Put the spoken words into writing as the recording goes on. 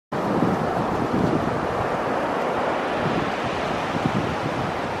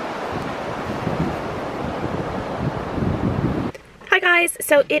guys,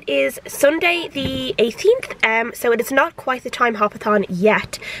 so it is Sunday the 18th, so it is not quite the TimeHopAthon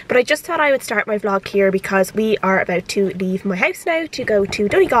yet, but I just thought I would start my vlog here because we are about to leave my house now to go to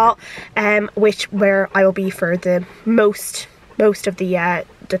Donegal, where I will be for the most of the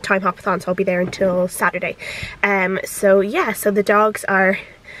TimeHopAthon, so I'll be there until Saturday. So yeah, so the dogs are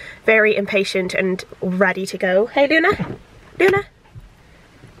very impatient and ready to go. Hey Luna, Luna,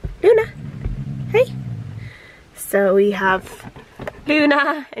 Luna, hey. So we have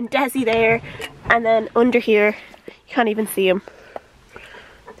Luna and Desi there, and then under here, you can't even see him.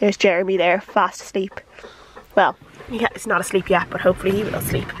 There's Jeremy there, fast asleep. Well, yeah, he's not asleep yet, but hopefully he will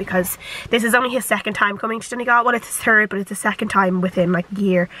sleep because this is only his second time coming to Donegal. Well, it's his third, but it's the second time within like a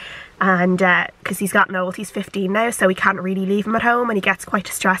year. And because he's gotten old, he's 15 now, so we can't really leave him at home, and he gets quite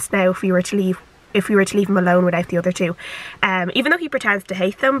distressed now if we were to leave him alone without the other two. Even though he pretends to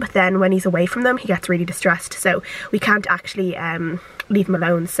hate them, but then when he's away from them he gets really distressed, so we can't actually leave him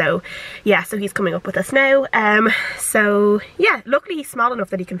alone. So yeah, so he's coming up with us now. So yeah, luckily he's small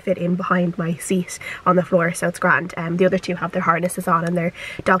enough that he can fit in behind my seat on the floor, so it's grand. The other two have their harnesses on and their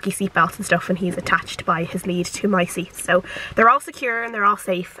doggy seat belts and stuff, and he's attached by his lead to my seat, so they're all secure and they're all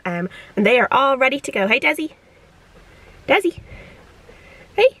safe, and they are all ready to go. Hey Desi, Desi,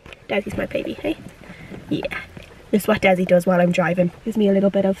 hey. Desi's my baby, hey? Yeah. This is what Desi does while I'm driving. Gives me a little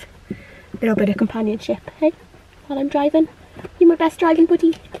bit of companionship, hey? While I'm driving. You're my best driving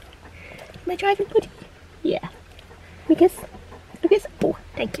buddy. My driving buddy. Yeah. Lucas. Lucas. Oh,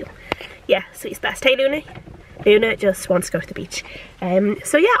 thank you. Yeah, so he's best. Hey Luna. Luna just wants to go to the beach.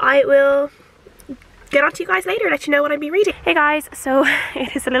 So yeah, I will get on to you guys later, let you know what I'll be reading. Hey guys, so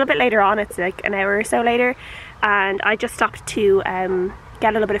it is a little bit later on. It's like an hour or so later, and I just stopped to get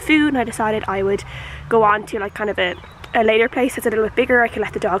a little bit of food, and I decided I would go on to like kind of a later place that's a little bit bigger. I can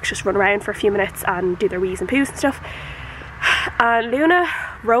let the dogs just run around for a few minutes and do their wees and poos and stuff. And Luna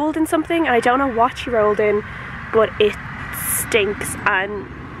rolled in something, and I don't know what she rolled in, but it stinks, and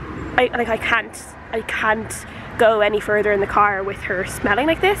I can't go any further in the car with her smelling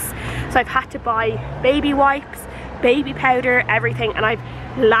like this. So I've had to buy baby wipes, baby powder, everything, and I've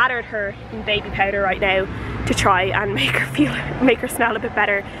lathered her in baby powder right now to try and make her smell a bit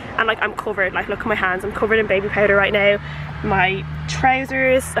better. And like, I'm covered, like look at my hands, I'm covered in baby powder right now. My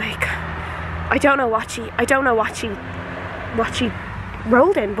trousers, like I don't know what she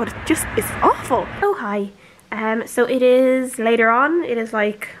rolled in, but it just is awful. Oh hi. So it is later on. It is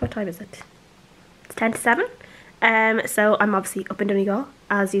like, what time is it? It's 10 to 7. So I'm obviously up in Donegal,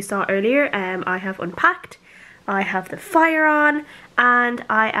 as you saw earlier. I have unpacked, I have the fire on, and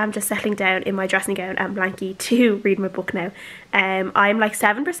I am just settling down in my dressing gown and blankie to read my book now. I'm like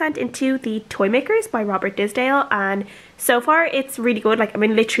 7% into The Toy Makers by Robert Disdale, and so far it's really good. Like, I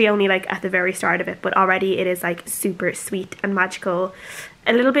mean, literally only like at the very start of it, but already it is like super sweet and magical,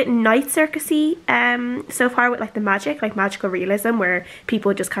 a little bit night circusy so far, with like the magic, like magical realism where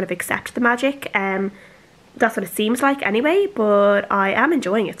people just kind of accept the magic. That's what it seems like anyway, but I am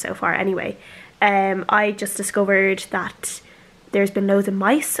enjoying it so far anyway. I just discovered that there's been loads of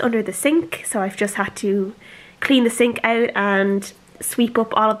mice under the sink, so I've just had to clean the sink out and sweep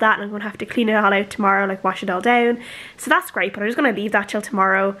up all of that, and I'm going to have to clean it all out tomorrow, like wash it all down. So that's great, but I'm just going to leave that till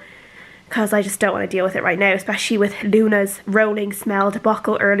tomorrow because I just don't want to deal with it right now, especially with Luna's rolling smell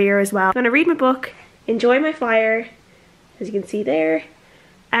debacle earlier as well. I'm going to read my book, enjoy my fire, as you can see there,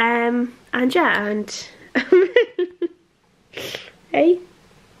 and yeah, and hey,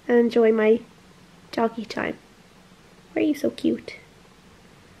 and enjoy my doggy time. Why are you so cute?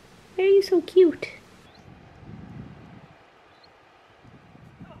 Why are you so cute?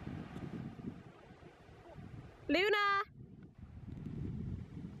 Luna!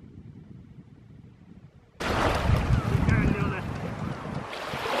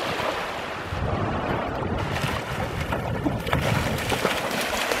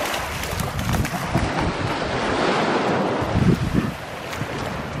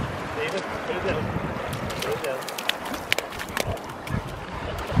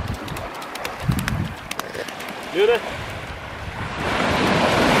 Luna.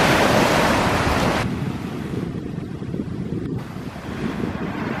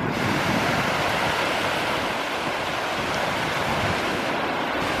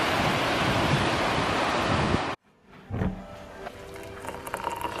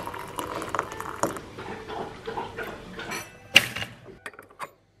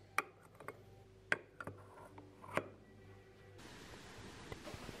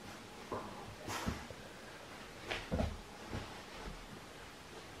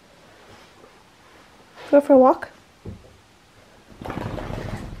 Go for a walk? Do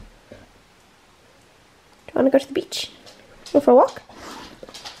you want to go to the beach? Go for a walk?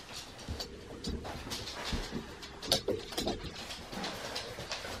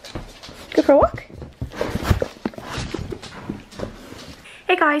 Go for a walk.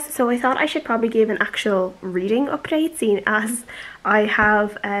 Hey guys, so I thought I should probably give an actual reading update, seeing as I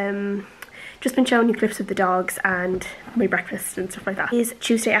have just been showing you clips of the dogs and my breakfast and stuff like that. It is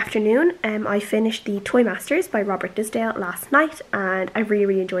Tuesday afternoon. I finished the Toy Masters by Robert Disdale last night and I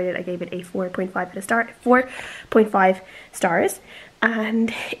really enjoyed it. I gave it a 4.5 stars,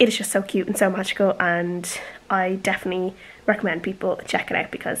 and it is just so cute and so magical, and I definitely recommend people check it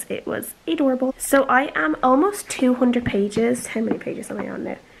out because it was adorable. So I am almost 200 pages. How many pages am I on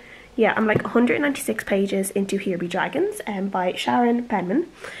now? Yeah, I'm like 196 pages into Here Be Dragons by Sharon Penman,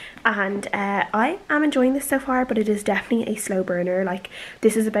 and I am enjoying this so far, but it is definitely a slow burner. Like,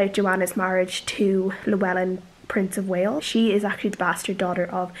 this is about Joanna's marriage to Llewellyn, Prince of Wales. She is actually the bastard daughter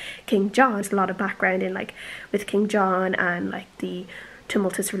of King John. There's a lot of background in like with King John and like the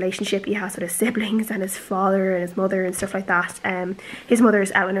tumultuous relationship he has with his siblings and his father and his mother and stuff like that. His mother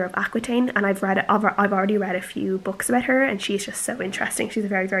is Eleanor of Aquitaine, and I've already read a few books about her, and she's just so interesting. She's a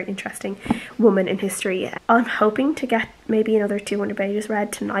very interesting woman in history. I'm hoping to get maybe another 200 pages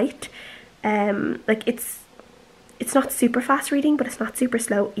read tonight. Like, it's not super fast reading, but it's not super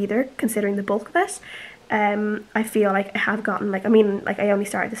slow either, considering the bulk of it. I feel like I have gotten, like, I mean, like, I only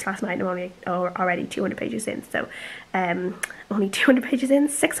started this last night and I'm only already 200 pages in, so only 200 pages in,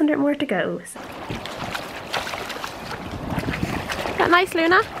 600 more to go. So. Is that nice,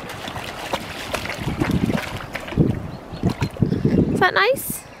 Luna? Is that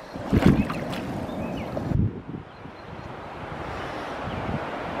nice?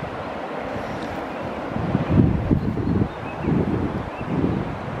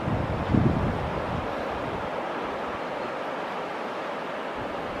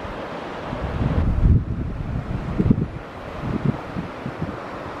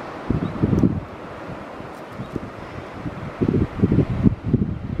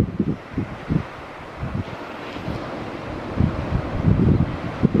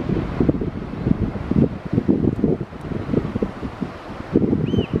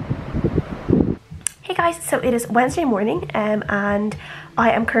 So it is Wednesday morning and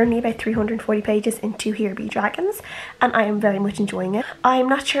I am currently about 340 pages into Here Be Dragons, and I am very much enjoying it. I'm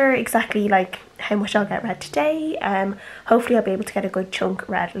not sure exactly like how much I'll get read today. Hopefully I'll be able to get a good chunk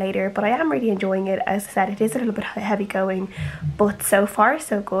read later, but I am really enjoying it. As I said, it is a little bit heavy going, but so far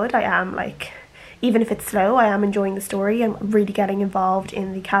so good. I am like, even if it's slow, I am enjoying the story and really getting involved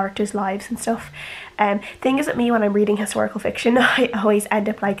in the characters' lives and stuff. Thing is with me, when I'm reading historical fiction, I always end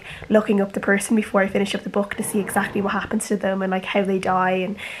up like looking up the person before I finish up the book to see exactly what happens to them and like how they die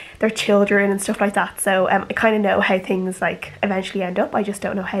and their children and stuff like that. So I kind of know how things like eventually end up. I just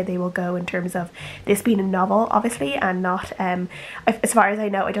don't know how they will go in terms of this being a novel, obviously, and not as far as I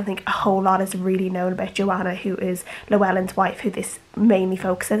know, I don't think a whole lot is really known about Joanna, who is Llewellyn's wife, who this mainly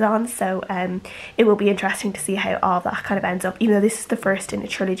focuses on. So it will be interesting to see how all of that kind of ends up, even though this is the first in a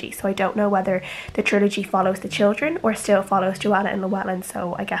trilogy, so I don't know whether the trilogy follows the children or still follows Joanna and Llewellyn,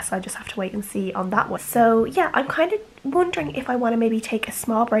 so I guess I'll just have to wait and see on that one. So yeah, I'm kind of wondering if I want to maybe take a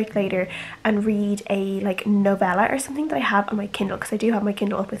small break later and read a like novella or something that I have on my Kindle, because I do have my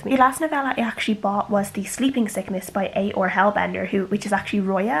Kindle up with me. The last novella I actually bought was The Sleeping Sickness by A.R. Hellbender, which is actually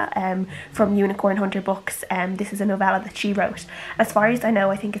Roya from Unicorn Hunter Books. This is a novella that she wrote. As far as I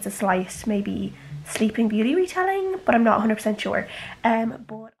know, I think it's a slight maybe Sleeping Beauty retelling, but I'm not 100% sure.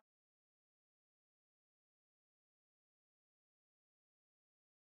 But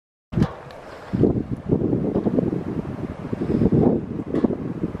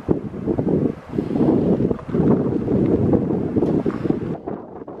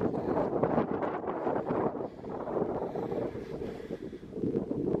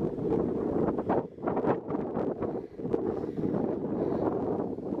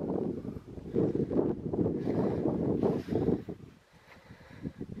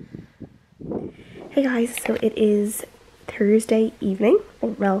hey guys, so it is Thursday evening.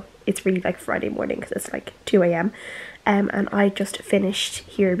 Well, it's really like Friday morning because it's like 2 a.m. And I just finished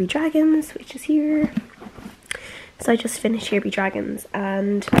Here Be Dragons, which is here. So I just finished Here Be Dragons,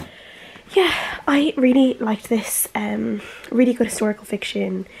 and yeah, I really liked this. Really good historical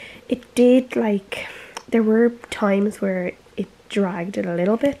fiction. It did, like, there were times where it dragged it a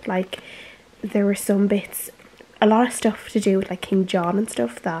little bit. Like, there were some bits, a lot of stuff to do with like King John and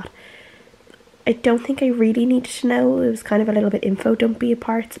stuff that I don't think I really needed to know. It was kind of a little bit info dumpy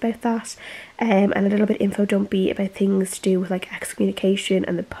parts about that, and a little bit info dumpy about things to do with like excommunication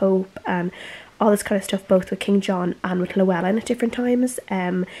and the Pope and all this kind of stuff, both with King John and with Llewellyn at different times.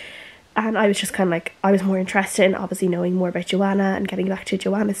 And I was just kind of like, I was more interested in obviously knowing more about Joanna and getting back to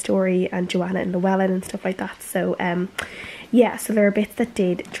Joanna's story and Joanna and Llewellyn and stuff like that. So yeah, so there are bits that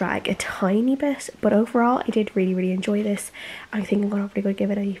did drag a tiny bit, but overall I did really enjoy this. I think I'm probably going to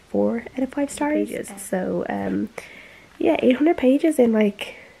give it a 4 out of 5 stars. So yeah, 800 pages in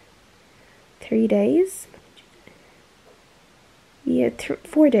like 3 days. Yeah,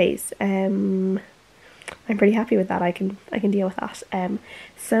 4 days. I'm pretty happy with that. I can deal with that.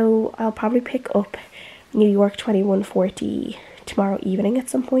 So I'll probably pick up New York 2140 tomorrow evening at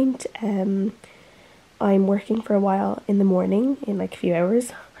some point. I'm working for a while in the morning, in like a few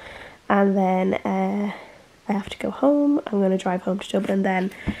hours, and then I have to go home. I'm going to drive home to Dublin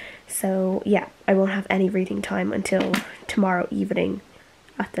then, so yeah, I won't have any reading time until tomorrow evening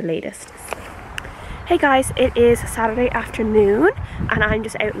at the latest. Hey guys, it is Saturday afternoon and I'm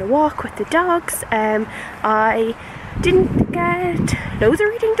just out on a walk with the dogs. I didn't get loads of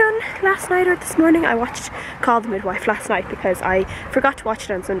reading done last night or this morning. I watched Call the Midwife last night because I forgot to watch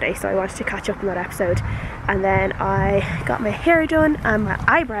it on Sunday, so I wanted to catch up on that episode. And then I got my hair done and my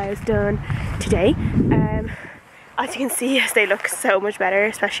eyebrows done today. As you can see, yes, they look so much better,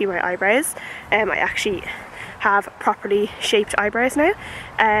 especially my eyebrows. I actually have properly shaped eyebrows now.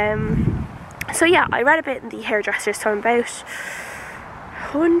 So yeah, I read a bit in the hairdresser, so I'm about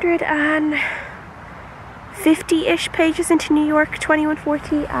 150-ish pages into New York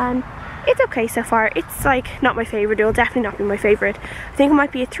 2140, and it's okay so far. It's like not my favourite, it'll definitely not be my favourite. I think it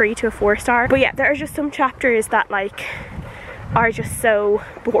might be a 3 to a 4 star. But yeah, there are just some chapters that like are just so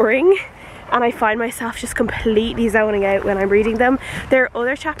boring, and I find myself just completely zoning out when I'm reading them. There are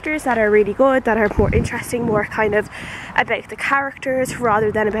other chapters that are really good, that are more interesting, more kind of about the characters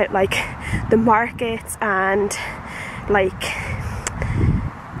rather than about like the markets and like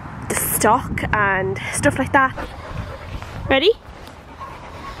the stock and stuff like that. Ready?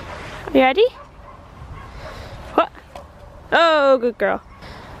 Are you ready? What? Oh, good girl.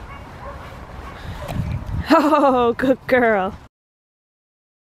 Oh, good girl.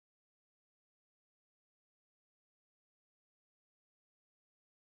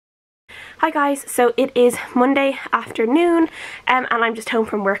 Hi guys, so it is Monday afternoon and I'm just home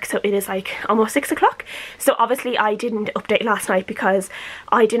from work, so it is like almost 6 o'clock. So obviously I didn't update last night because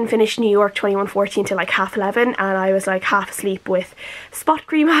I didn't finish New York 2140 until like 11:30, and I was like half asleep with spot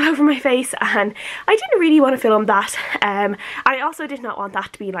cream all over my face, and I didn't really want to film that. I also did not want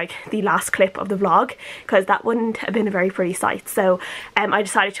that to be like the last clip of the vlog because that wouldn't have been a very pretty sight, so I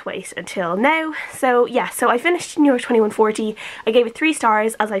decided to wait until now. So yeah, so I finished New York 2140. I gave it 3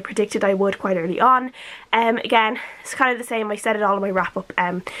 stars as I predicted I would quite early on. Again, it's kind of the same. I said it all in my wrap up,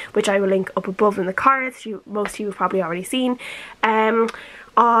 which I will link up above in the cards. Most of you have probably already seen.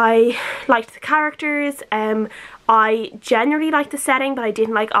 I liked the characters. I generally liked the setting, but I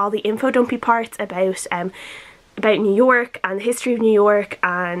didn't like all the info dumpy parts about New York and the history of New York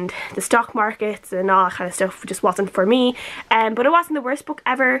and the stock markets and all that kind of stuff. Just wasn't for me. But it wasn't the worst book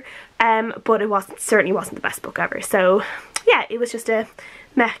ever, but it certainly wasn't the best book ever. So yeah, it was just a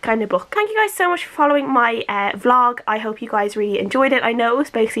meh kind of book. Thank you guys so much for following my vlog. I hope you guys really enjoyed it. I know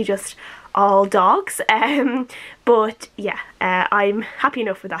it's basically just all dogs, but yeah, I'm happy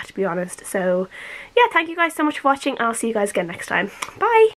enough with that, to be honest. So yeah, thank you guys so much for watching, and I'll see you guys again next time. Bye!